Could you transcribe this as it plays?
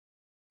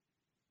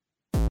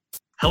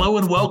Hello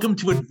and welcome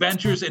to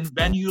Adventures in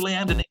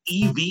Venueland, an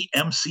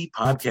EVMC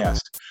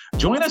podcast.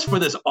 Join us for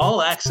this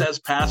all-access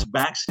pass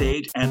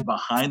backstage and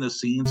behind the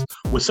scenes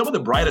with some of the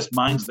brightest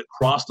minds that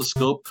cross the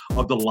scope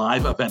of the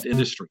live event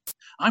industry.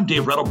 I'm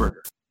Dave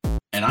Rettelberger.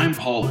 And I'm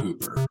Paul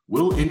Hooper.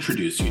 We'll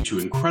introduce you to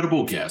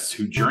incredible guests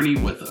who journey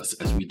with us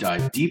as we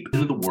dive deep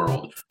into the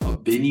world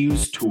of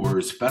venues,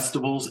 tours,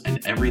 festivals,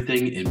 and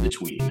everything in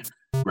between.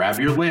 Grab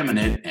your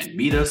laminate and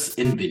meet us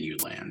in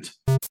Venueland.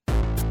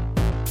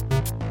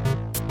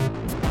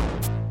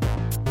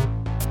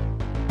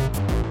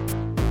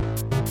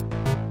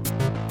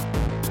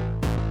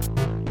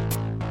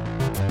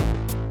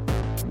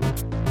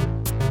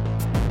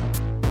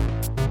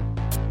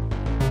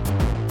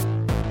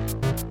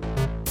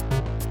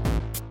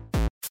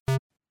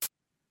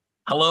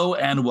 Hello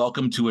and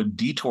welcome to a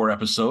detour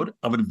episode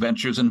of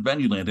Adventures in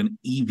Venueland, an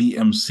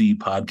EVMC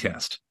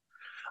podcast.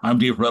 I'm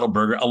Dave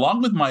Rettelberger.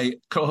 Along with my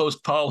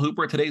co-host Paul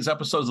Hooper, today's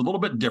episode is a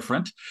little bit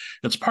different.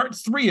 It's part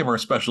 3 of our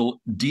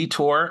special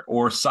detour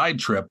or side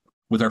trip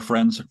with our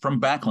friends from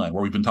Backline,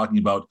 where we've been talking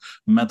about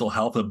mental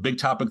health, a big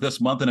topic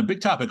this month and a big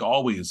topic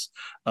always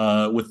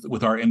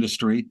with our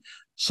industry.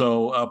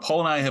 So Paul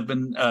and I have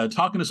been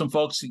talking to some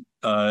folks. In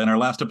our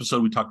last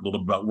episode, we talked a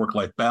little bit about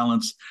work-life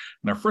balance.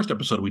 In our first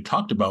episode, we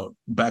talked about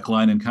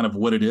Backline and kind of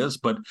what it is.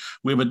 But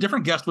we have a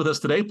different guest with us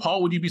today.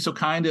 Paul, would you be so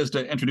kind as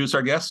to introduce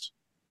our guest?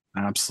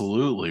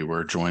 Absolutely.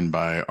 We're joined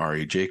by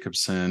Ari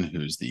Jacobson,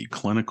 who's the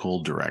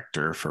clinical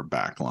director for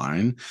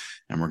Backline.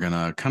 And we're going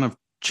to kind of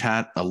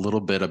chat a little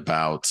bit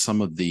about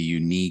some of the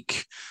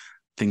unique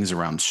things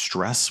around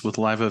stress with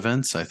live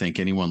events. I think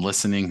anyone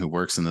listening who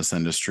works in this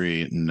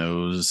industry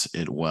knows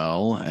it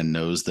well and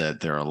knows that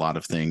there are a lot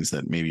of things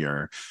that maybe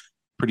are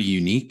pretty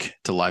unique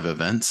to live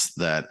events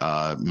that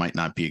might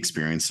not be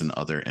experienced in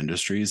other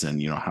industries.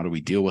 And, how do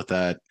we deal with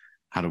that?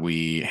 How do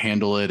we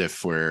handle it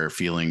if we're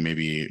feeling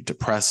maybe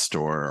depressed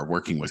or are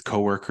working with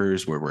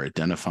coworkers where we're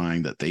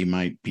identifying that they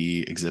might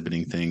be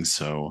exhibiting things?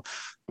 So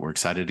we're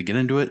excited to get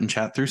into it and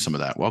chat through some of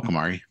that. Welcome,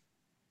 Ari.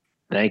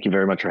 Thank you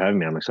very much for having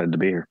me. I'm excited to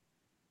be here.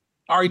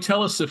 Ari,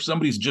 tell us, if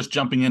somebody's just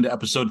jumping into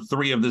episode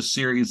 3 of this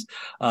series,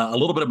 a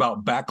little bit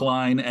about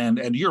Backline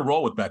and your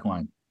role with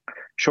Backline.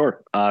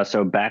 Sure.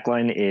 So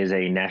Backline is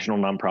a national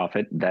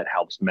nonprofit that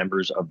helps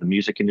members of the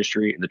music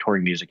industry, the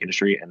touring music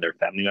industry, and their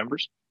family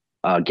members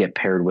get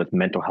paired with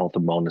mental health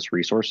and wellness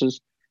resources.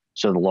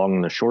 So the long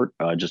and the short,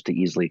 just to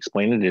easily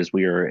explain it, is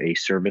we are a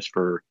service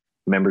for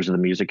members of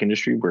the music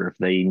industry where if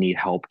they need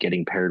help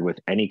getting paired with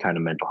any kind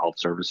of mental health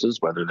services,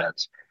 whether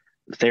that's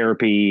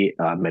therapy,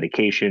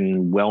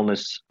 medication,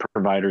 wellness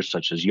providers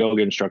such as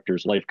yoga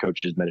instructors, life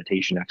coaches,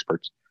 meditation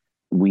experts.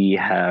 We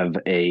have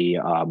a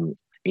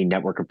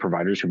network of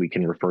providers who we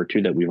can refer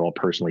to that we've all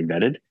personally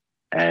vetted,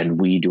 and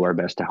we do our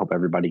best to help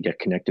everybody get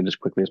connected as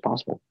quickly as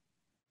possible.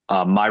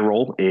 My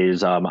role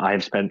is I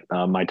have spent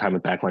my time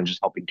with Backline just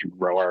helping to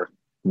grow our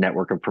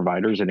network of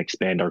providers and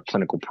expand our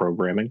clinical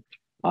programming.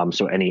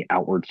 So any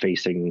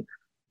outward-facing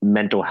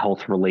mental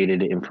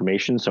health-related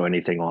information, so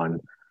anything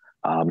on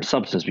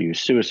substance abuse,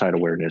 suicide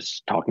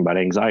awareness, talking about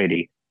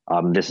anxiety.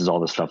 This is all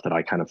the stuff that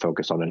I kind of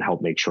focus on and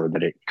help make sure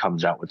that it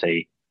comes out with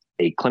a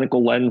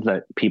clinical lens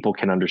that people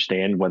can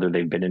understand whether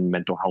they've been in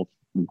mental health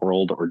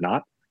world or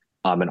not,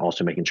 and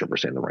also making sure we're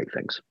saying the right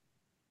things.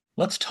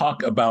 Let's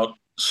talk about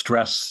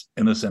stress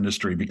in this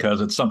industry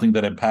because it's something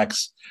that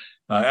impacts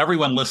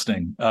everyone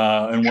listening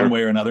in one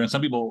way or another. And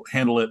some people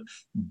handle it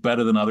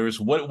better than others.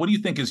 What do you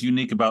think is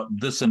unique about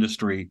this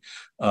industry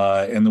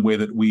and the way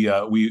that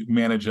we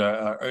manage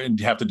and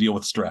have to deal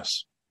with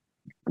stress?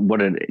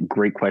 What a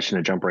great question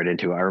to jump right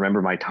into. I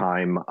remember my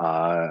time.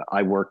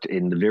 I worked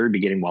in the very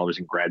beginning while I was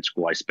in grad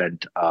school. I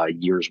spent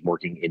years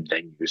working in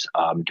venues,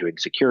 doing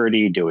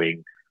security,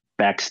 doing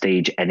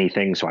backstage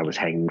anything. So I was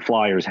hanging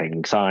flyers,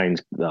 hanging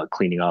signs,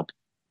 cleaning up,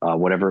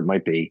 whatever it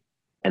might be.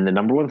 And the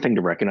number one thing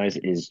to recognize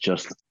is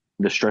just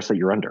the stress that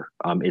you're under.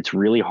 It's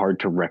really hard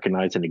to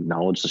recognize and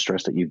acknowledge the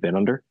stress that you've been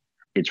under.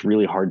 It's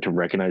really hard to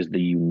recognize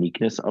the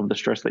uniqueness of the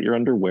stress that you're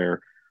under, where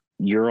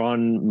you're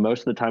on most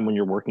of the time when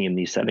you're working in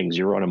these settings,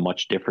 you're on a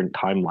much different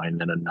timeline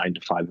than a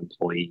 9-to-5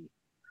 employee.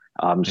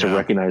 So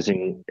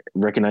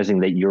recognizing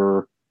that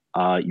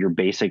your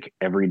basic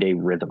everyday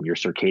rhythm, your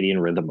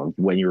circadian rhythm of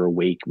when you're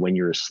awake, when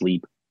you're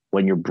asleep,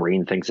 when your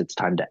brain thinks it's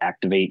time to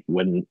activate,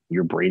 when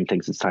your brain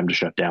thinks it's time to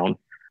shut down,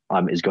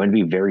 is going to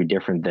be very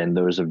different than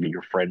those of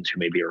your friends who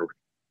maybe are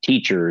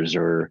teachers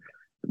or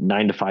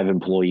 9-to-5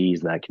 employees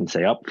that can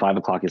say, 5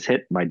 o'clock is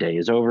hit, my day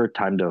is over,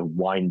 time to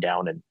wind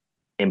down and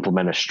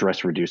implement a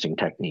stress reducing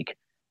technique.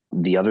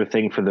 The other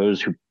thing for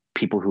those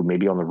people who may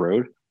be on the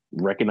road,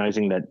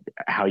 recognizing that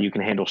how you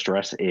can handle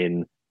stress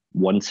in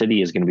one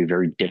city is going to be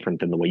very different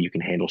than the way you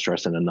can handle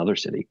stress in another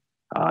city.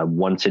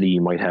 One city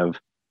you might have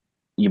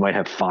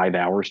 5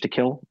 hours to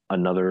kill.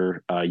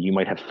 Another, you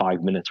might have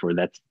 5 minutes where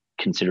that's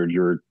considered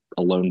your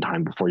alone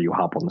time before you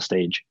hop on the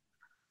stage.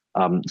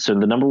 So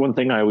the number one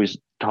thing I always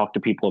talk to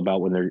people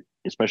about when they're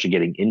especially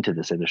getting into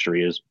this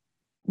industry is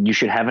you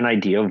should have an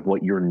idea of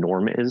what your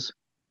norm is,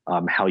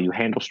 how you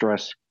handle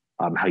stress,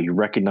 how you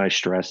recognize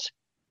stress,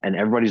 and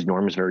everybody's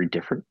norm is very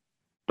different.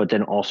 but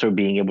then also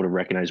being able to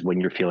recognize when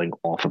you're feeling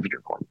off of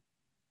your norm.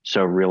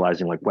 So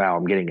realizing like, wow,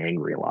 I'm getting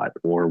angry a lot,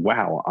 or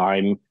wow,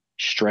 I'm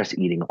stress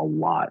eating a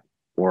lot,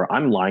 or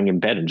I'm lying in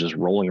bed and just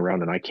rolling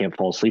around and I can't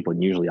fall asleep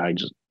when usually I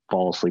just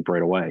fall asleep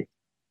right away.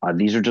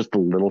 These are just the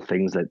little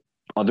things that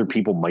other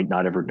people might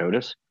not ever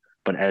notice.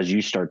 But as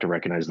you start to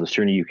recognize, the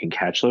sooner you can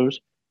catch those,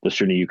 the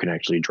sooner you can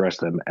actually address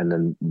them. And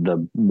then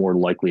the more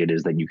likely it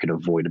is that you can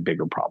avoid a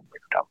bigger problem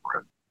later down the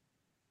road.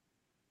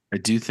 I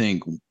do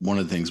think one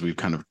of the things we've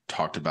kind of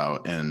talked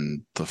about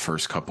in the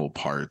first couple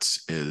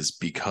parts is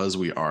because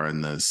we are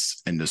in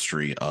this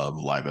industry of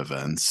live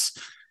events,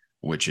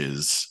 which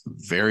is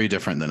very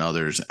different than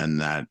others,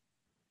 and that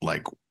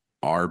like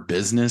our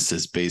business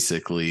is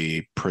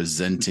basically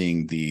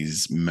presenting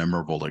these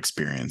memorable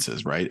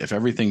experiences, right? If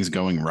everything's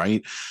going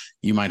right,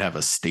 you might have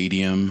a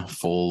stadium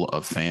full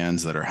of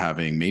fans that are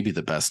having maybe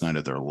the best night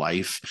of their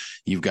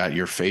life. You've got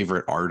your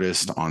favorite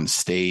artist on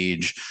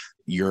stage.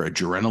 Your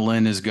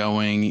adrenaline is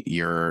going,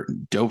 your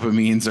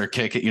dopamines are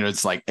kicking,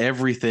 it's like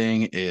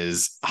everything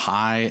is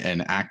high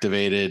and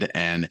activated.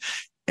 And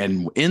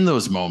in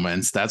those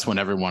moments, that's when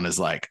everyone is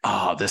like,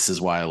 oh, this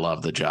is why I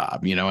love the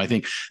job. I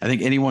think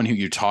anyone who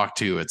you talk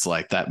to, it's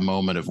like that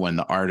moment of when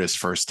the artist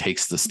first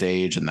takes the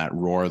stage and that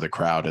roar of the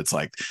crowd, it's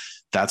like,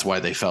 that's why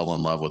they fell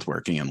in love with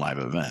working in live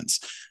events.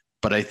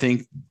 But I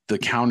think the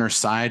counter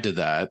side to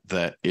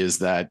that is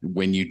that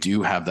when you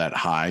do have that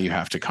high, you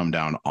have to come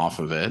down off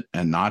of it.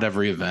 And not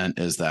every event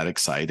is that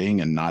exciting,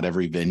 and not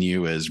every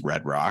venue is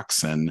Red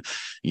Rocks. And,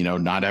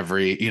 not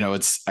every,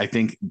 I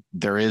think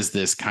there is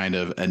this kind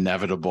of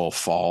inevitable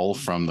fall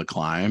from the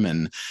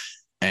climb.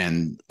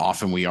 And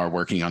often we are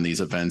working on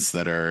these events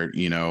that are,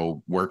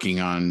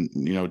 working on,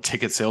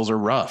 ticket sales are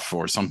rough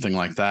or something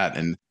like that.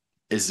 And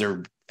is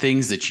there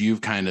things that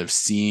you've kind of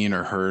seen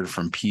or heard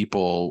from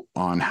people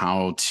on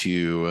how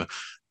to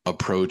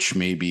approach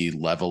maybe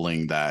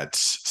leveling that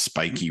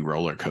spiky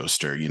roller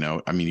coaster?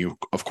 You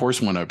of course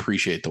want to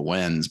appreciate the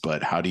wins,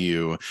 but how do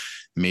you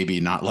maybe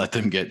not let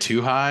them get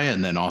too high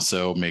and then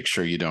also make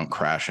sure you don't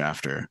crash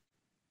after?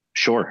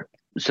 Sure.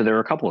 So there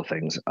are a couple of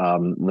things.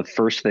 The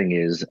first thing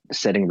is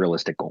setting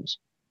realistic goals.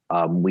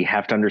 We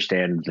have to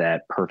understand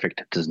that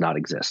perfect does not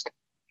exist.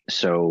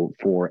 So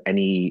for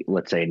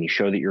let's say any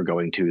show that you're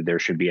going to, there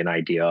should be an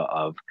idea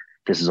of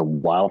this is a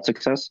wild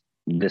success.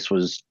 This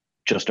was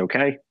just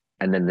okay.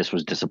 And then this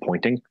was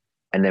disappointing.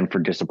 And then for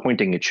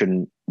disappointing, it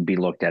shouldn't be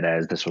looked at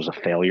as this was a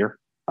failure.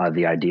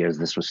 The idea is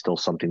this was still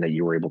something that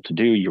you were able to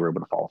do. You were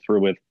able to follow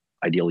through with.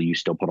 Ideally, you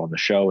still put on the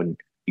show and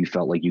you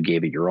felt like you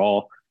gave it your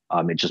all.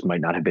 It just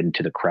might not have been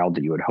to the crowd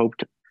that you had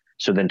hoped.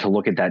 So then to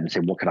look at that and say,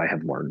 what could I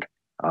have learned?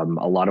 A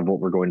lot of what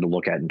we're going to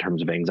look at in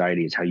terms of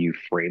anxiety is how you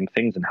frame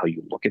things and how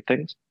you look at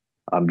things.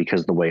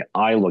 Because the way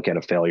I look at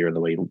a failure and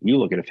the way you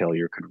look at a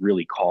failure could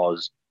really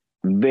cause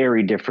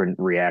very different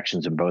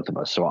reactions in both of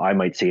us. So I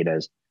might see it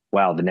as,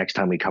 wow, the next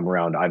time we come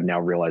around, I've now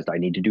realized I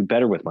need to do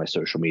better with my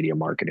social media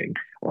marketing,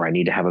 or I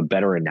need to have a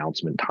better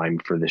announcement time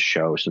for this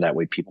show so that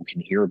way people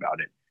can hear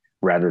about it,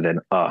 rather than,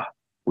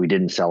 we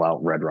didn't sell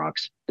out Red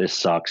Rocks. This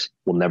sucks.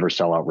 We'll never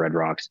sell out Red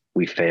Rocks.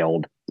 We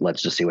failed.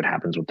 Let's just see what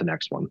happens with the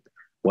next one.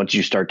 Once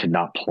you start to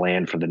not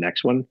plan for the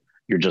next one,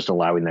 you're just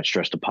allowing that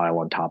stress to pile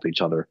on top of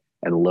each other.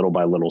 And little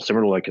by little,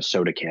 similar to like a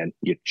soda can,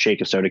 you shake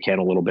a soda can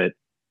a little bit,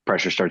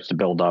 pressure starts to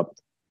build up.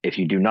 If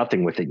you do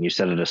nothing with it and you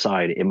set it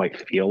aside, it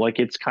might feel like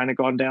it's kind of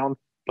gone down,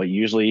 but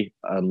usually,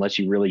 unless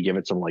you really give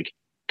it some like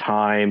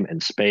time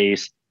and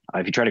space,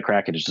 if you try to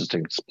crack it, it's just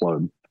going to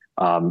explode.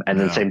 And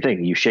then same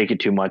thing, you shake it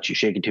too much, you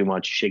shake it too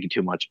much, you shake it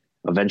too much.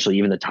 Eventually,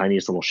 even the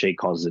tiniest little shake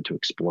causes it to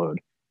explode.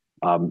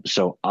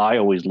 So I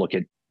always look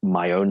at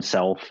my own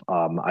self.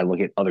 I look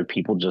at other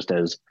people just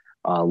as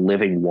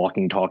living,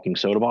 walking, talking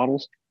soda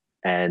bottles.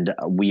 And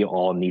we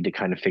all need to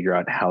kind of figure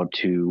out how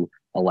to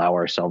allow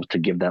ourselves to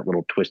give that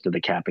little twist of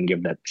the cap and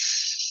give that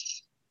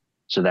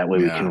so that way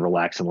we can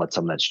relax and let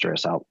some of that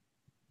stress out.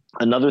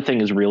 Another thing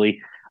is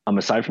really,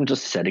 aside from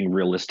just setting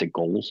realistic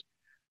goals,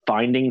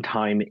 finding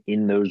time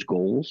in those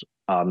goals.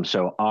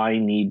 So I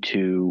need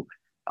to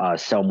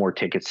sell more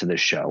tickets to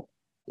this show,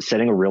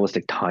 setting a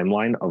realistic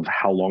timeline of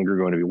how long you're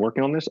going to be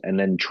working on this, and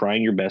then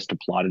trying your best to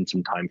plot in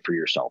some time for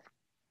yourself.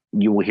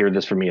 You will hear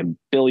this from me a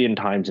billion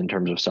times in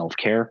terms of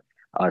self-care.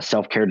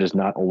 Self-care does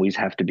not always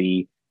have to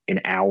be an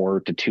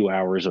hour to 2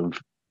 hours of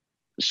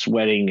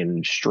sweating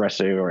and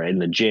stressing or in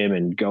the gym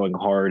and going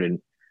hard,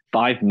 and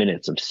 5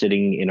 minutes of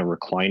sitting in a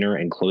recliner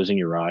and closing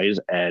your eyes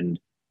and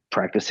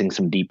practicing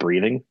some deep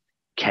breathing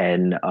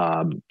can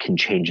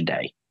change a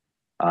day.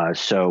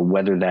 So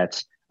whether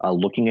that's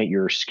looking at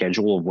your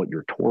schedule of what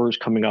your tour is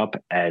coming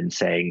up and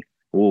saying,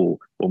 oh,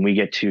 when we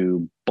get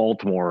to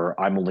Baltimore,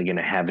 I'm only going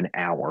to have an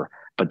hour,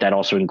 but that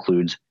also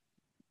includes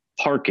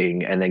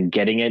parking and then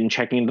getting in and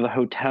checking into the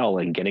hotel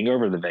and getting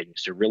over to the venue.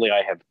 So really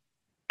I have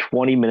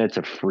 20 minutes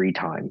of free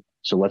time.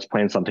 So let's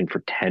plan something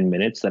for 10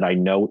 minutes that I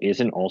know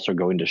isn't also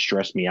going to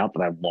stress me out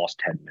that I've lost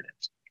 10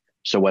 minutes.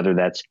 So whether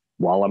that's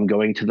while I'm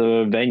going to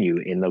the venue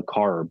in the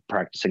car,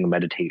 practicing a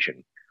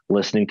meditation,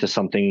 listening to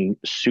something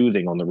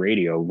soothing on the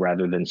radio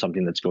rather than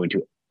something that's going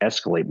to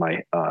escalate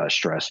my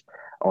stress,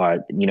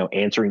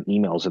 Answering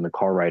emails in the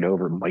car ride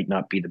over might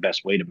not be the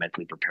best way to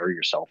mentally prepare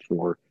yourself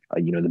for,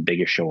 the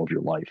biggest show of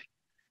your life.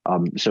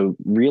 So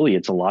really,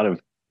 it's a lot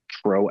of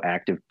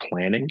proactive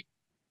planning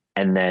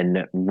and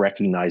then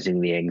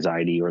recognizing the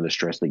anxiety or the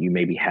stress that you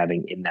may be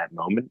having in that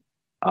moment,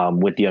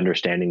 with the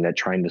understanding that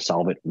trying to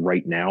solve it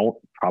right now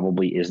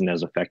probably isn't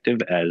as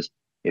effective as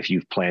if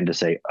you've planned to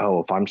say, oh,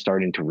 if I'm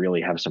starting to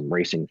really have some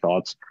racing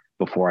thoughts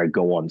before I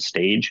go on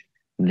stage,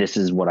 this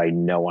is what I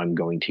know I'm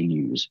going to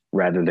use,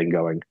 rather than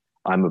going,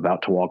 I'm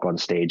about to walk on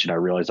stage and I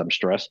realize I'm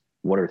stressed.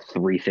 What are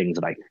three things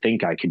that I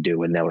think I could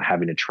do? And then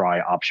having to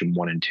try option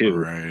one and two,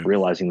 Right.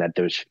 realizing that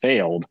those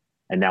failed.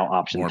 And now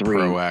option More three.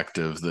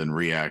 proactive than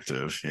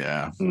reactive.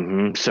 Yeah.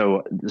 Mm-hmm.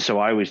 So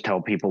I always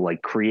tell people,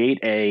 like, create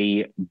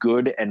a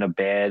good and a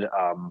bad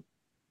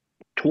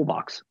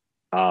toolbox.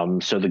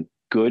 So the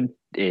good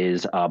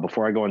is,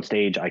 before I go on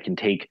stage, I can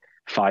take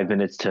 5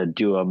 minutes to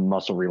do a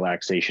muscle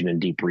relaxation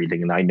and deep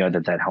breathing, and I know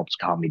that helps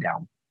calm me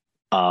down.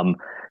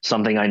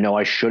 Something I know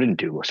I shouldn't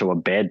do. So a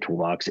bad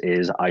toolbox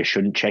is I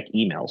shouldn't check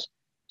emails.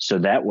 So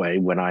that way,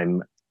 when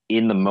I'm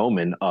in the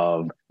moment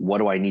of what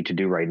do I need to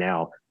do right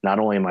now, not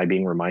only am I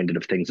being reminded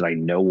of things that I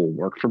know will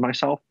work for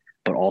myself,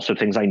 but also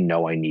things I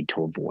know I need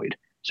to avoid.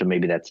 So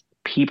maybe that's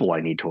people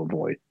I need to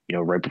avoid.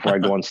 Right before I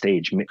go on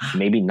stage,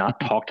 maybe not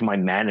talk to my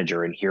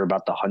manager and hear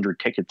about the 100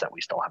 tickets that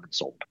we still haven't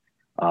sold.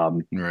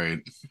 Right.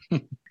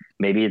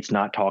 Maybe it's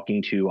not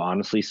talking to,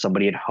 honestly,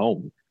 somebody at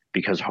home,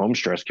 because home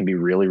stress can be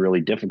really, really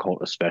difficult,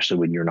 especially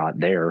when you're not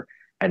there.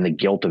 And the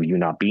guilt of you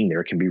not being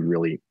there can be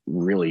really,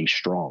 really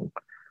strong.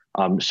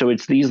 So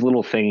it's these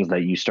little things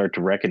that you start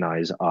to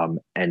recognize.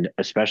 And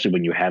especially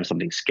when you have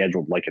something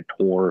scheduled like a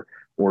tour,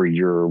 or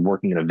you're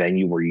working in a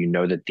venue where you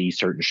know that these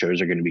certain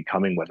shows are going to be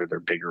coming, whether they're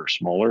bigger or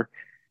smaller,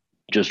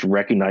 just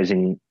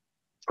recognizing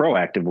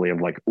proactively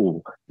of like,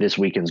 oh, this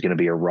weekend's going to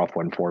be a rough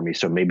one for me.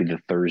 So maybe the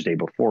Thursday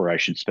before, I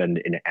should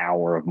spend an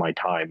hour of my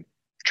time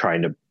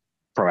trying to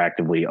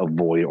proactively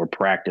avoid or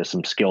practice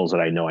some skills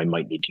that I know I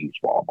might need to use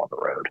while I'm on the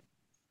road.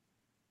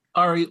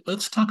 All right,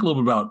 let's talk a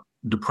little bit about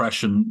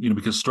depression,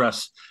 because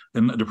stress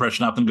and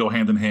depression often go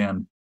hand in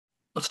hand.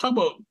 Let's talk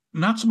about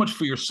not so much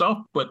for yourself,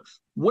 but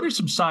what are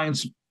some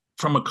signs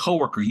from a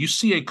coworker? You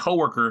see a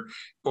coworker,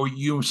 or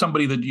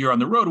somebody that you're on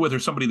the road with, or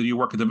somebody that you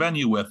work at the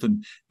venue with,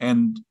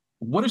 and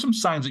what are some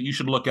signs that you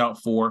should look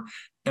out for,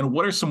 and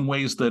what are some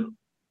ways that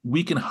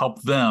we can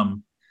help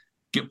them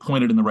get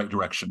pointed in the right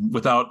direction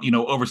without,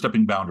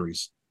 overstepping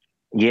boundaries?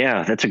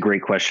 Yeah, that's a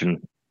great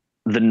question.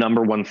 The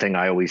number one thing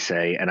I always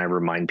say, and I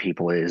remind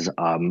people, is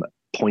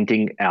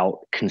pointing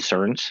out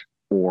concerns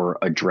or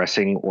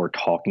addressing or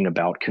talking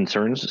about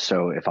concerns.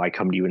 So if I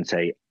come to you and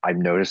say,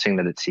 I'm noticing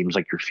that it seems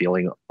like you're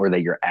feeling or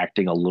that you're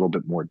acting a little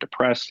bit more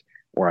depressed,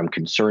 or I'm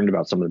concerned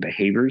about some of the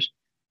behaviors,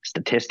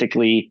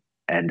 statistically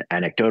and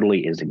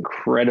anecdotally is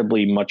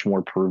incredibly much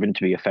more proven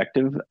to be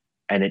effective.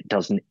 And it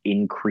doesn't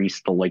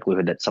increase the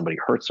likelihood that somebody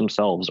hurts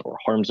themselves or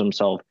harms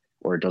themselves,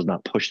 or it does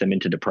not push them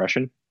into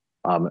depression.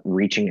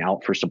 Reaching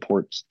out for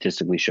support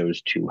statistically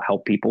shows to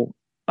help people.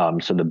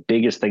 So the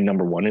biggest thing,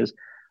 number one, is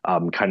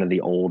kind of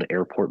the old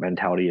airport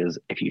mentality is,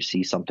 if you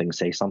see something,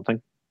 say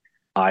something.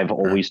 I've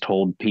always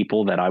told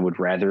people that I would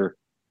rather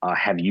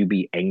have you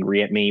be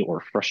angry at me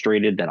or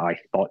frustrated that I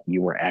thought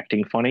you were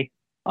acting funny.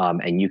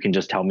 And you can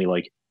just tell me,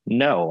 like,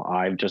 no,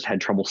 I've just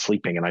had trouble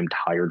sleeping and I'm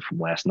tired from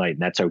last night,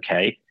 and that's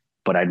okay.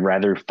 But I'd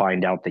rather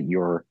find out that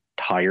you're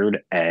tired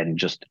and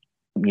just,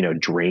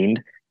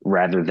 drained,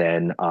 rather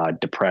than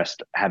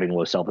depressed, having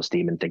low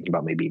self-esteem and thinking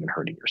about maybe even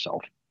hurting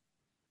yourself.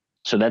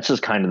 So that's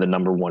just kind of the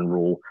number one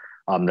rule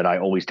that I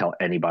always tell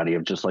anybody,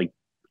 of just like,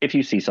 if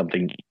you see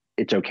something,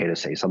 it's okay to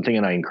say something.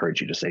 And I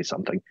encourage you to say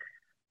something.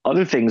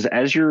 Other things,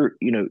 as you're,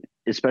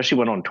 especially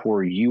when on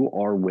tour, you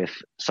are with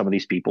some of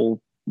these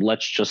people,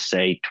 let's just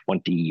say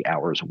 20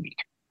 hours a week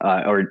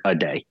or a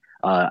day.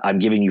 I'm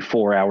giving you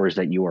 4 hours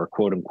that you are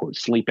quote unquote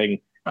sleeping.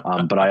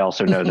 But I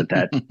also know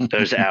that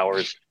those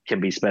hours can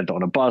be spent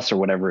on a bus or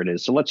whatever it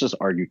is. So let's just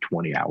argue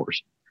 20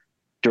 hours.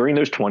 During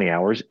those 20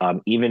 hours,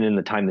 even in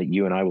the time that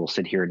you and I will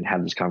sit here and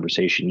have this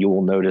conversation, you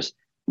will notice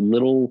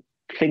little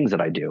things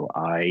that I do.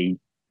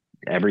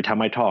 Every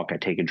time I talk, I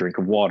take a drink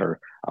of water.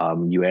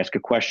 You ask a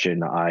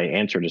question, I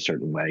answer it a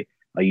certain way.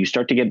 You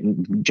start to get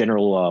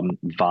general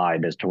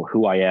vibe as to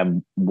who I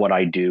am, what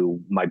I do,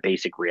 my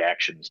basic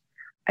reactions.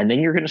 And then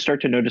you're going to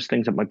start to notice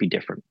things that might be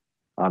different.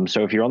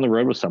 So if you're on the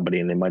road with somebody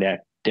and they might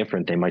act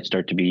different, they might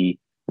start to be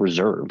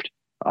reserved.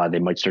 They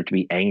might start to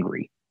be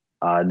angry.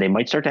 They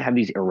might start to have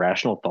these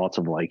irrational thoughts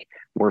of like,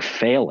 we're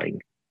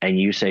failing. And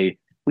you say,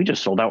 we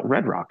just sold out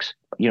Red Rocks.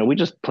 We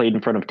just played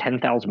in front of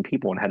 10,000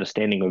 people and had a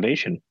standing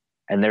ovation.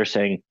 And they're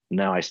saying,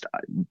 no,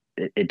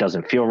 it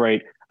doesn't feel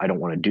right. I don't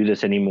want to do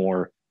this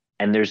anymore.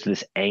 And there's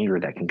this anger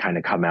that can kind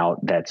of come out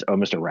that's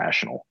almost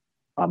irrational.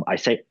 I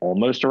say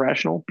almost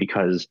irrational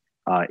because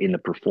in the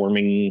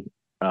performing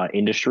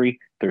industry,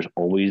 there's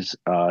always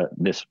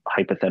this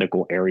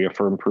hypothetical area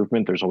for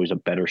improvement. There's always a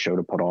better show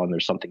to put on.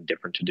 There's something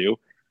different to do.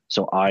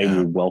 So I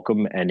will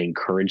welcome and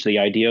encourage the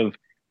idea of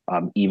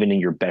even in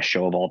your best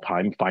show of all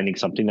time, finding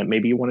something that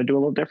maybe you want to do a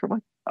little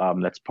differently.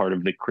 That's part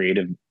of the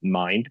creative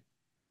mind.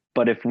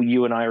 But if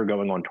you and I are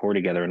going on tour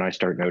together and I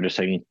start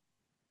noticing,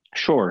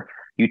 sure,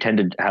 you tend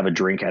to have a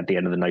drink at the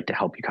end of the night to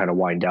help you kind of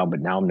wind down,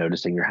 but now I'm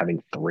noticing you're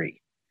having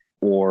three.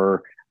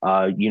 Or,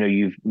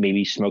 you've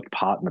maybe smoked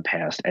pot in the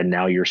past and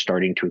now you're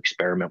starting to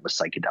experiment with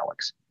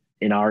psychedelics.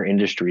 In our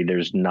industry,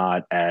 there's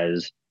not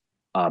as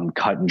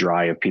cut and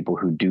dry of people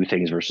who do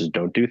things versus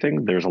don't do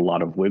things. There's a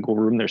lot of wiggle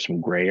room. There's some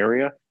gray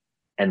area.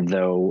 And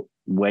though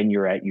when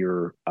you're at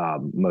your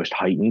most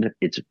heightened,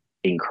 it's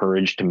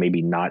encouraged to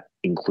maybe not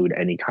include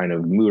any kind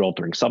of mood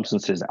altering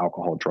substances,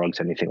 alcohol, drugs,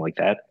 anything like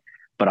that.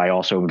 But I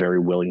also am very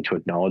willing to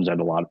acknowledge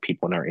that a lot of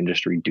people in our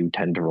industry do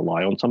tend to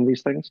rely on some of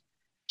these things.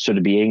 So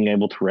to being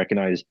able to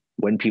recognize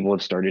when people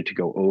have started to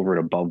go over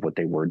and above what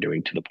they were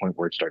doing to the point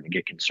where it's starting to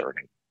get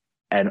concerning.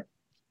 And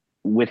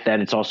with that,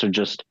 it's also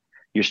just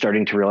you're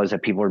starting to realize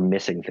that people are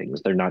missing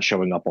things. They're not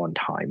showing up on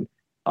time.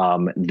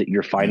 That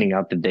you're finding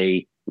out that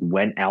they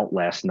went out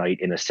last night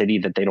in a city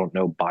that they don't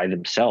know by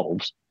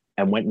themselves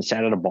and went and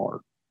sat at a bar.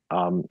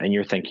 And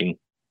you're thinking,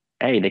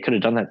 hey, they could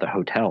have done that at the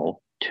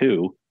hotel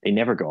too. They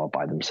never go out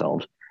by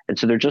themselves. And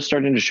so they're just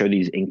starting to show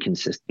these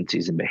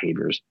inconsistencies in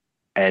behaviors.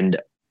 And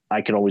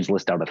I could always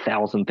list out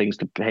 1,000 things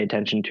to pay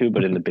attention to,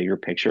 but in the bigger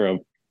picture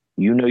of,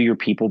 your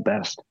people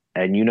best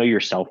and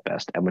yourself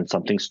best. And when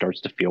something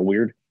starts to feel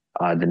weird,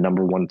 the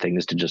number one thing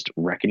is to just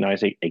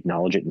recognize it,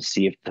 acknowledge it, and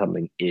see if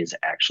something is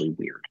actually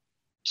weird.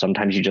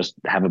 Sometimes you just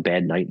have a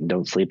bad night and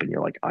don't sleep, and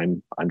you're like,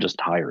 I'm just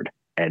tired,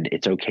 and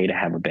it's okay to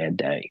have a bad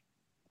day.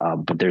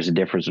 But there's a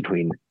difference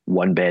between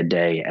one bad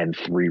day and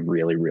three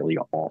really, really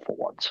awful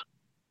ones.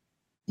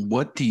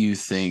 What do you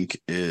think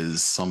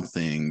is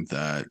something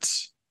that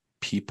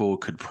people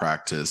could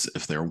practice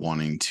if they're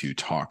wanting to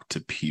talk to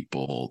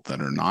people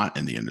that are not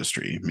in the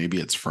industry? Maybe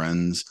it's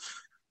friends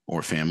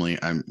or family.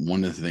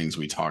 One of the things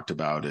we talked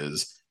about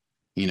is,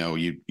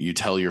 you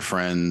tell your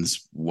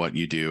friends what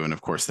you do, and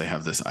of course they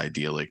have this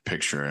idyllic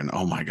picture, and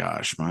oh my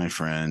gosh, my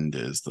friend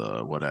is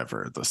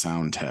the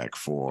sound tech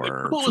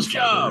for coolest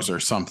job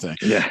or something.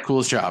 Yeah.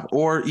 Coolest job.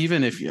 Or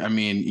even if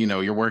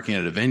you're working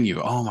at a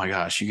venue, oh my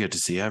gosh, you get to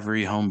see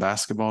every home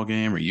basketball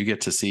game, or you get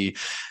to see.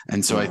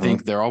 And so I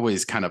think they're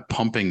always kind of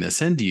pumping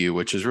this into you,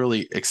 which is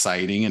really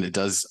exciting, and it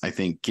does, I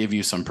think, give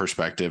you some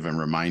perspective and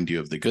remind you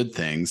of the good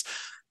things.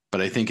 But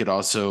I think it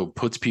also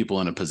puts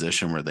people in a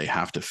position where they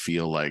have to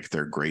feel like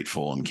they're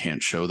grateful and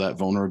can't show that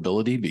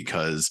vulnerability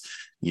because,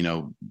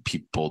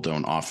 people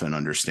don't often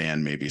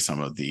understand maybe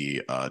some of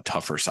the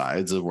tougher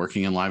sides of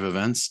working in live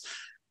events.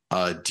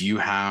 Do you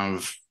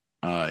have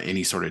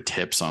any sort of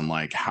tips on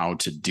like how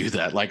to do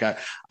that? Like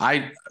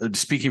I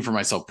speaking for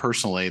myself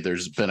personally,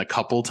 there's been a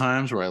couple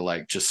times where I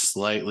like just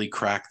slightly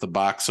crack the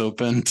box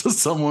open to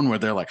someone where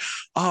they're like,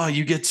 oh,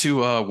 you get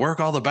to work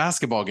all the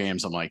basketball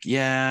games. I'm like,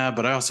 yeah,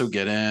 but I also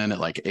get in at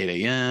like 8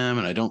 a.m.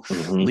 and I don't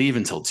leave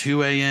until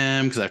 2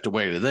 a.m. because I have to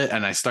wait at it.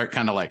 And I start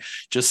kind of like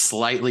just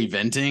slightly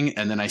venting.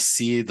 And then I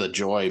see the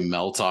joy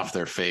melt off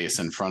their face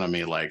in front of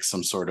me, like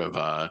some sort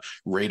of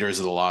Raiders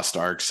of the Lost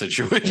Ark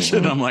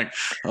situation. I'm like,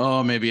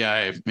 oh, maybe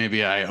I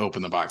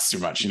open the box too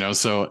much,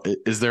 So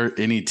is there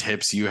any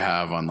tips you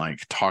have on like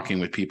talking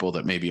with people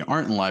that maybe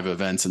aren't in live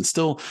events and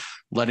still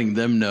letting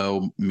them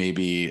know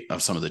maybe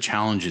of some of the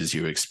challenges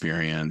you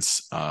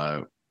experience?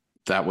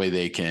 That way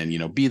they can,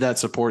 be that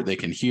support. They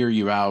can hear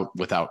you out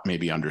without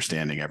maybe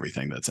understanding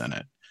everything that's in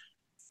it.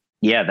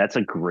 Yeah, that's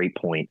a great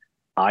point.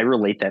 I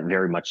relate that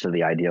very much to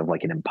the idea of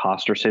like an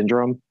imposter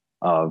syndrome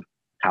of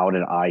how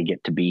did I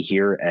get to be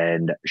here,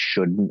 and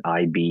shouldn't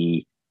I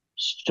be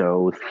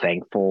so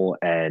thankful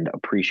and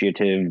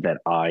appreciative that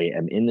I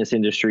am in this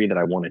industry that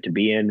I wanted to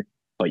be in,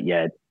 but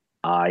yet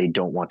I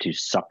don't want to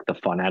suck the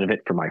fun out of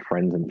it for my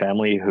friends and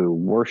family who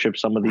worship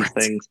some of these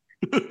things.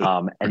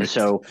 And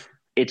so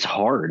it's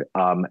hard.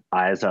 I'm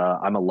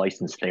a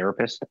licensed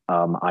therapist.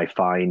 I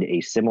find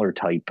a similar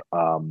type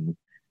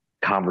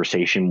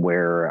conversation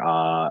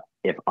where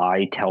if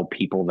I tell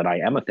people that I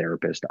am a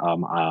therapist,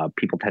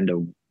 people tend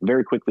to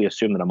very quickly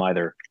assume that I'm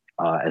either,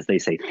 as they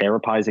say,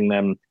 therapizing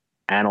them,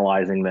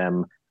 analyzing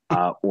them,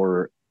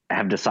 or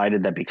have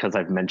decided that because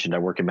I've mentioned I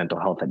work in mental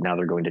health, that now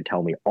they're going to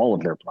tell me all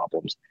of their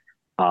problems.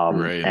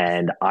 Right.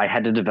 And I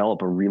had to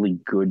develop a really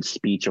good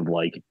speech of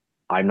like,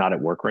 I'm not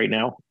at work right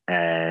now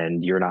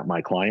and you're not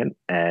my client.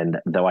 And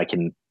though I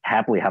can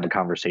happily have a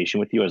conversation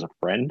with you as a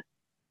friend,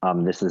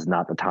 this is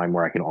not the time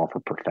where I can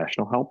offer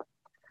professional help.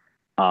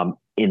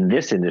 In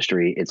this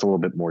industry, it's a little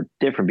bit more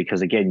different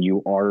because, again,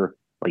 you are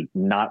like,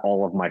 not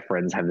all of my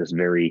friends have this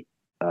very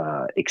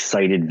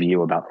excited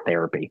view about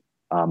therapy.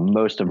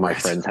 Most of my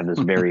friends have this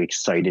very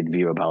excited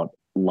view about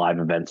live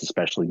events,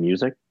 especially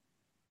music.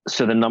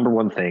 So the number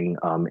one thing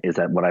is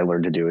that what I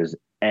learned to do is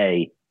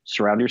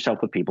surround yourself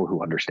with people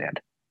who understand.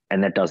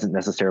 And that doesn't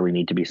necessarily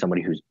need to be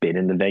somebody who's been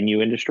in the venue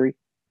industry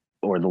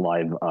or the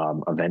live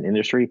event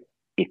industry.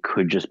 It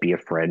could just be a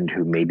friend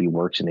who maybe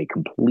works in a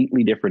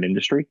completely different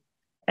industry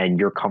and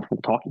you're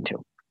comfortable talking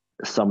to.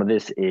 Some of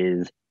this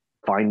is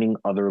finding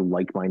other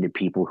like-minded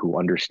people who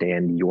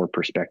understand your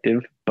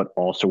perspective, but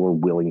also are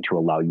willing to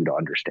allow you to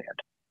understand.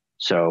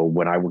 So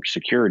when I worked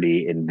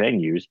security in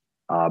venues,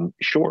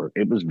 sure,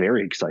 it was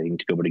very exciting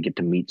to be able to get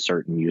to meet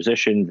certain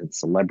musicians and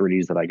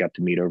celebrities that I got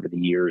to meet over the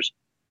years.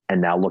 And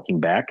now looking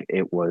back,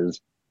 it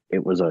was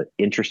an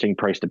interesting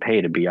price to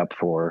pay to be up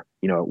for,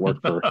 at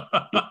work for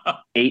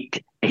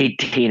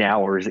 18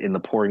 hours in the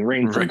pouring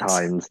rain Right.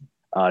 sometimes,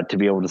 to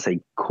be able to say,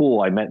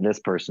 cool, I met this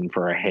person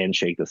for a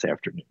handshake this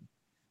afternoon.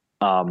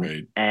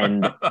 Right.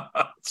 And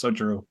So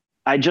true.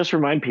 I just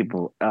remind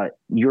people,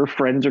 your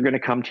friends are going to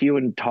come to you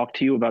and talk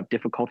to you about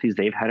difficulties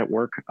they've had at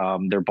work.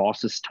 Their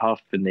boss is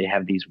tough and they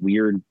have these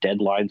weird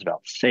deadlines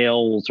about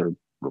sales or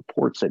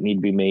reports that need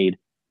to be made.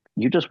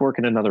 You just work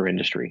in another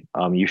industry.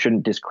 You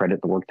shouldn't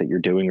discredit the work that you're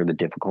doing or the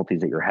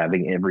difficulties that you're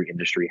having. Every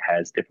industry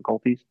has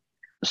difficulties.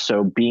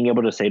 So being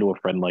able to say to a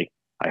friend, like,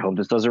 I hope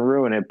this doesn't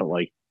ruin it, but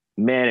like,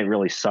 man, it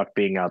really sucked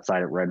being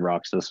outside at Red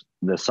Rocks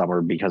this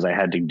summer because I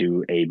had to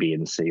do A, B,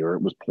 and C, or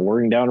it was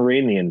pouring down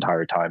rain the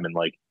entire time. And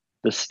like,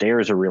 the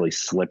stairs are really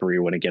slippery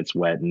when it gets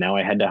wet. And now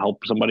I had to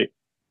help somebody.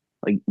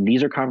 Like,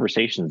 these are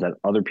conversations that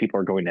other people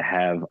are going to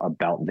have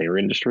about their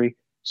industry.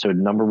 So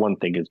number one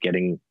thing is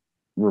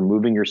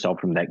removing yourself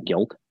from that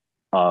guilt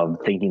of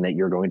thinking that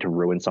you're going to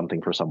ruin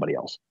something for somebody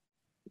else.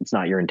 It's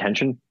not your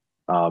intention.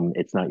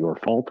 It's not your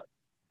fault.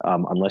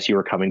 Unless you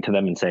are coming to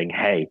them and saying,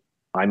 hey,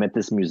 I met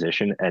this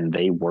musician and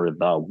they were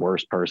the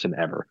worst person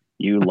ever.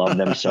 You love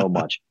them so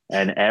much.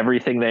 And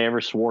everything they ever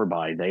swore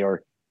by, they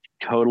are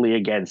totally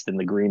against in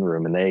the green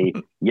room, and they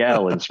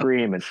yell and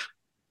scream. And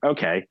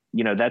okay,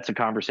 that's a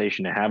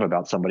conversation to have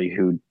about somebody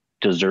who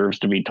deserves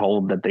to be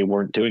told that they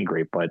weren't doing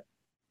great. But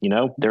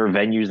there are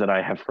venues that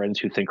I have friends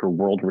who think are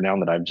world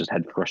renowned that I've just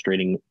had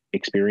frustrating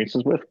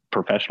experiences with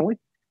professionally,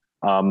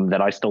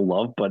 that I still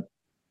love, but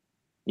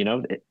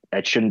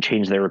it shouldn't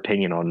change their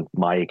opinion on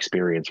my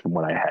experience from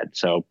what I had.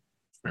 So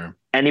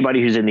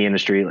anybody who's in the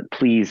industry,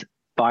 please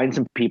find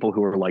some people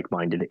who are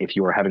like-minded. If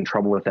you are having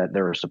trouble with that,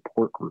 there are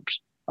support groups.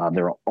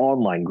 There are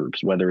online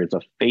groups, whether it's a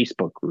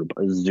Facebook group,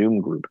 a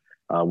Zoom group.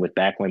 With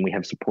Backline, we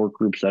have support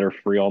groups that are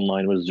free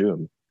online with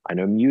Zoom. I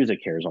know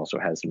MusiCares also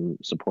has some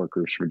support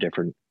groups for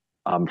different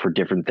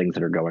things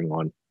that are going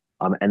on.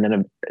 And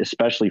then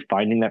especially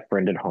finding that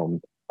friend at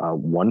home,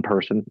 one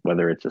person,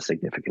 whether it's a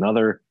significant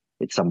other,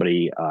 it's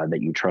somebody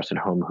that you trust at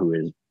home who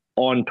is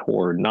on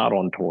tour, not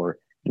on tour,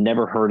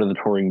 never heard of the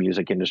touring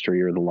music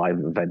industry or the live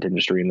event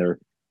industry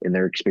in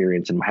their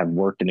experience, and have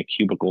worked in a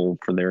cubicle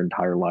for their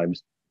entire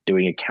lives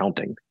doing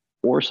accounting,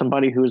 or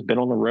somebody who has been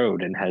on the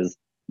road and has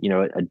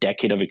a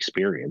decade of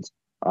experience.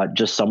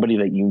 Just somebody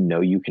that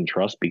you can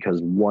trust,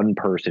 because one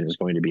person is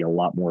going to be a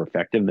lot more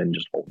effective than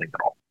just holding it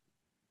all.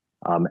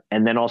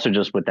 And then also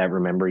just with that,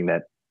 remembering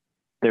that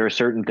there are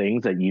certain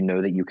things that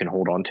that you can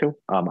hold on to.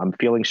 I'm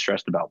feeling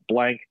stressed about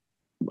blank.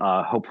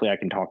 Hopefully I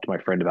can talk to my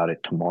friend about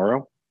it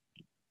tomorrow.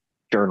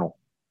 Journal,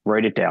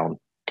 write it down,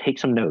 take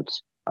some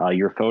notes.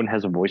 Your phone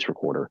has a voice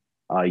recorder.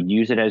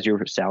 Use it as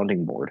your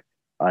sounding board.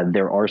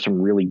 There are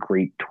some really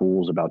great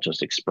tools about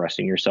just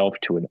expressing yourself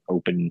to an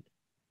open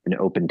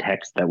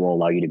text that will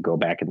allow you to go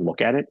back and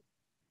look at it.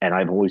 And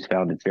I've always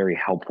found it's very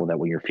helpful that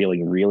when you're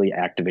feeling really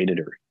activated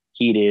or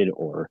heated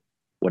or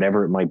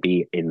whatever it might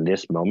be in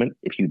this moment,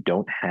 if you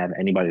don't have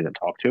anybody to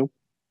talk to,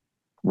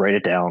 write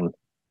it down,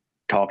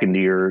 talk into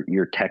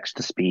your text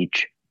to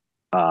speech,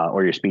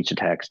 or your speech to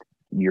text,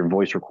 your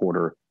voice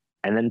recorder,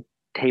 and then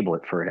table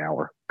it for an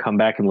hour. Come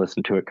back and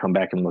listen to it, come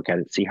back and look at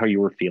it, see how you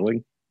were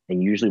feeling. And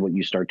usually what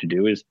you start to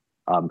do is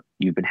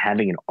you've been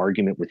having an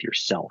argument with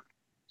yourself.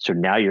 So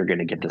now you're going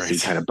to get to see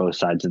kind of both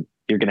sides.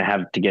 You're going to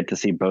have to get to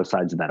see both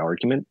sides of that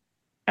argument.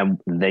 And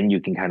then you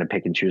can kind of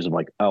pick and choose of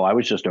like, oh, I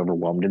was just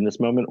overwhelmed in this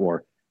moment,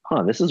 or,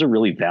 this is a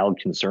really valid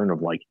concern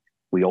of like,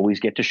 we always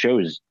get to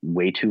shows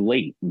way too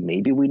late.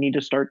 Maybe we need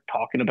to start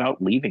talking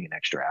about leaving an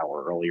extra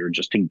hour earlier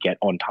just to get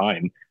on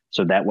time.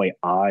 So that way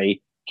I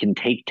can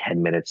take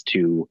 10 minutes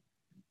to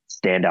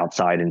stand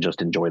outside and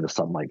just enjoy the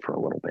sunlight for a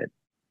little bit.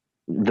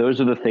 Those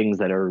are the things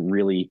that are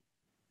really,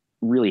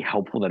 really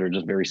helpful, that are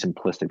just very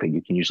simplistic, that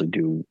you can usually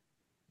do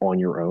on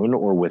your own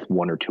or with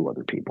one or two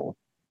other people.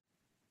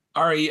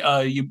 Ari,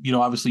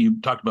 obviously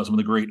you talked about some of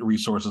the great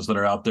resources that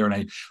are out there, and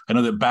I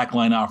know that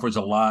Backline offers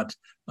a lot.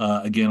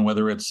 Again,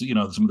 whether it's some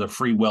of the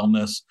free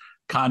wellness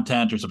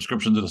content or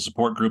subscriptions to the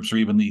support groups, or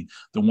even the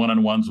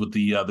one-on-ones with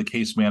the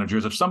case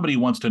managers. If somebody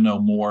wants to know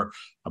more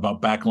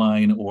about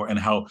Backline and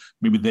how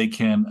maybe they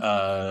can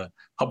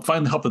help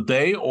find the help that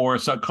they or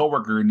a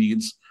coworker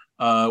needs,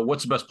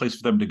 what's the best place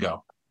for them to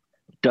go?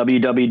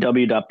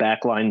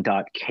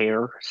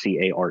 www.backline.care,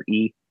 CARE.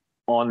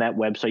 On that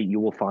website, you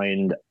will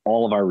find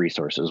all of our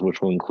resources,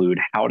 which will include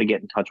how to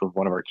get in touch with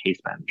one of our case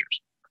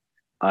managers.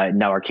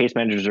 Now, our case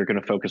managers are going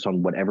to focus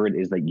on whatever it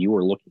is that you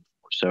are looking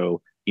for.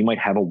 So you might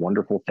have a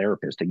wonderful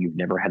therapist and you've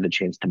never had the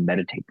chance to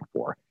meditate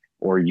before,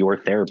 or your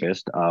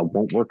therapist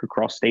won't work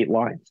across state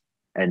lines.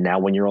 And now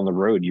when you're on the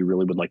road, you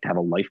really would like to have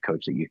a life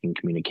coach that you can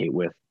communicate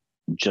with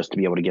just to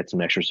be able to get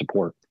some extra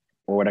support.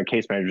 Or what our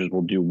case managers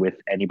will do with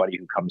anybody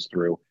who comes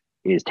through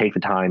is take the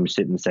time,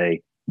 sit and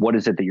say, what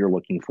is it that you're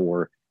looking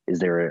for? Is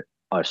there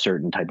a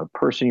certain type of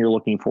person you're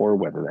looking for,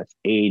 whether that's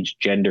age,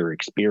 gender,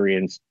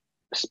 experience,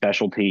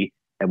 specialty?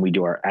 and we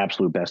do our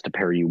absolute best to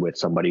pair you with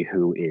somebody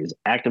who is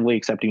actively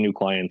accepting new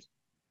clients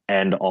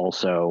and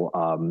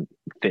also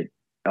fit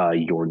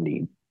your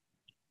need.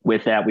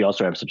 With that, we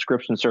also have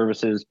subscription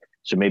services.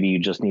 So maybe you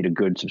just need a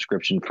good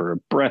subscription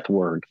for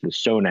Breathwork, the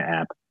Sona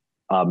app.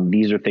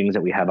 These are things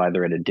that we have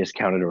either at a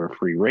discounted or a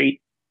free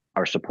rate.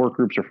 Our support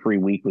groups are free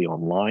weekly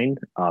online,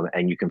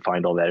 and you can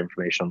find all that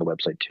information on the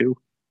website too.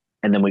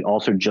 And then we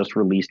also just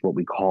released what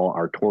we call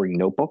our touring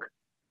notebook,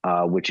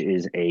 which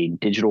is a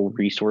digital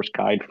resource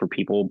guide for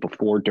people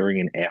before, during,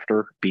 and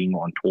after being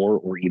on tour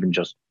or even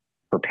just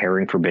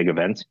preparing for big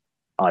events.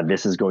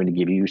 This is going to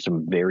give you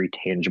some very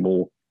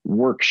tangible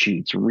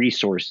worksheets,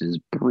 resources,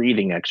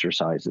 breathing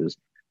exercises,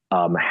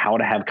 how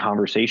to have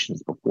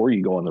conversations before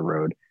you go on the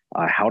road,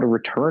 how to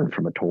return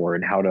from a tour,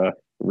 and how to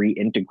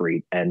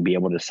reintegrate and be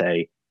able to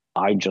say,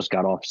 I just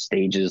got off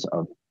stages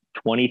of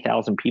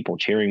 20,000 people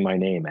cheering my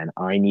name, and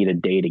I need a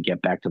day to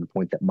get back to the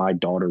point that my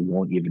daughter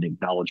won't even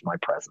acknowledge my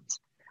presence.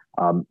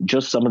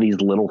 Just some of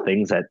these little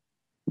things that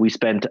we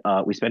spent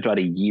about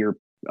a year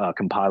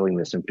compiling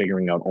this and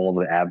figuring out all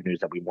the avenues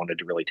that we wanted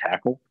to really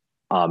tackle.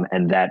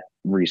 And that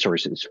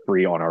resource is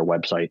free on our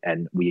website,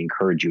 and we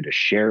encourage you to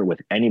share it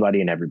with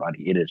anybody and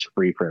everybody. It is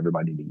free for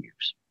everybody to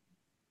use.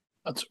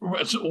 It's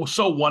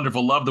so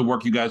wonderful. Love the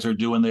work you guys are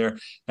doing there,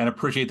 and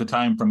appreciate the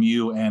time from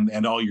you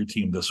and all your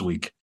team this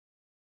week.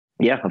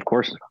 Yeah, of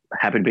course.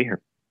 Happy to be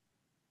here.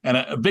 And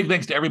a big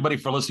thanks to everybody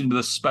for listening to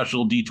this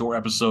special Detour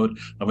episode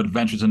of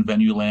Adventures in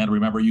Venue Land.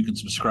 Remember, you can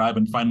subscribe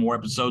and find more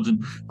episodes,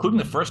 including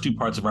the first 2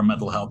 parts of our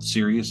mental health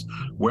series,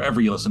 wherever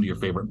you listen to your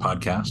favorite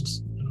podcasts.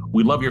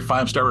 We love your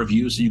 5-star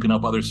reviews so you can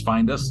help others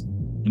find us.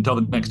 Until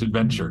the next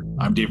adventure,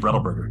 I'm Dave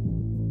Rettelberger.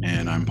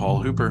 And I'm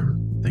Paul Hooper.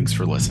 Thanks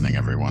for listening,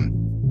 everyone.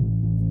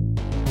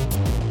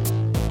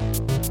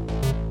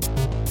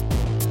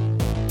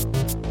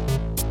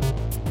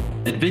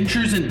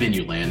 Adventures in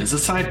Venue Land is a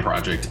side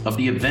project of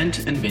the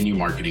Event and Venue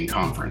Marketing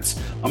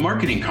Conference, a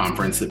marketing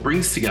conference that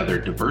brings together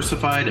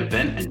diversified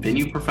event and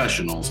venue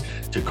professionals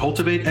to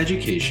cultivate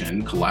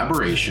education,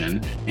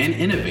 collaboration, and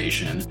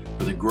innovation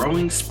for the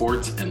growing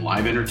sports and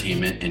live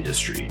entertainment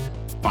industry.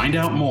 Find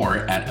out more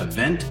at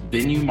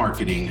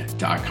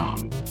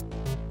eventvenuemarketing.com.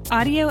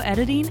 Audio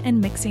editing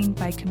and mixing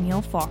by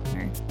Camille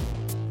Faulkner.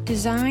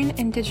 Design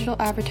and digital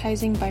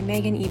advertising by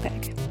Megan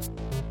Ebeck.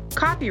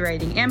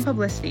 Copywriting and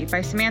publicity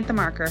by Samantha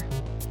Marker.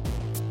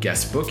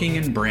 Guest booking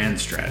and brand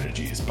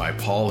strategies by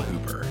Paul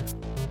Hooper.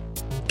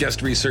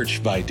 Guest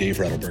research by Dave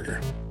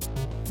Rettelberger.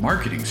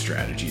 Marketing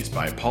strategies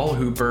by Paul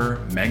Hooper,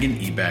 Megan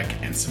Ebeck,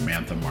 and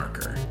Samantha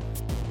Marker.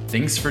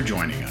 Thanks for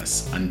joining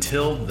us.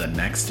 Until the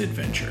next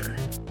adventure.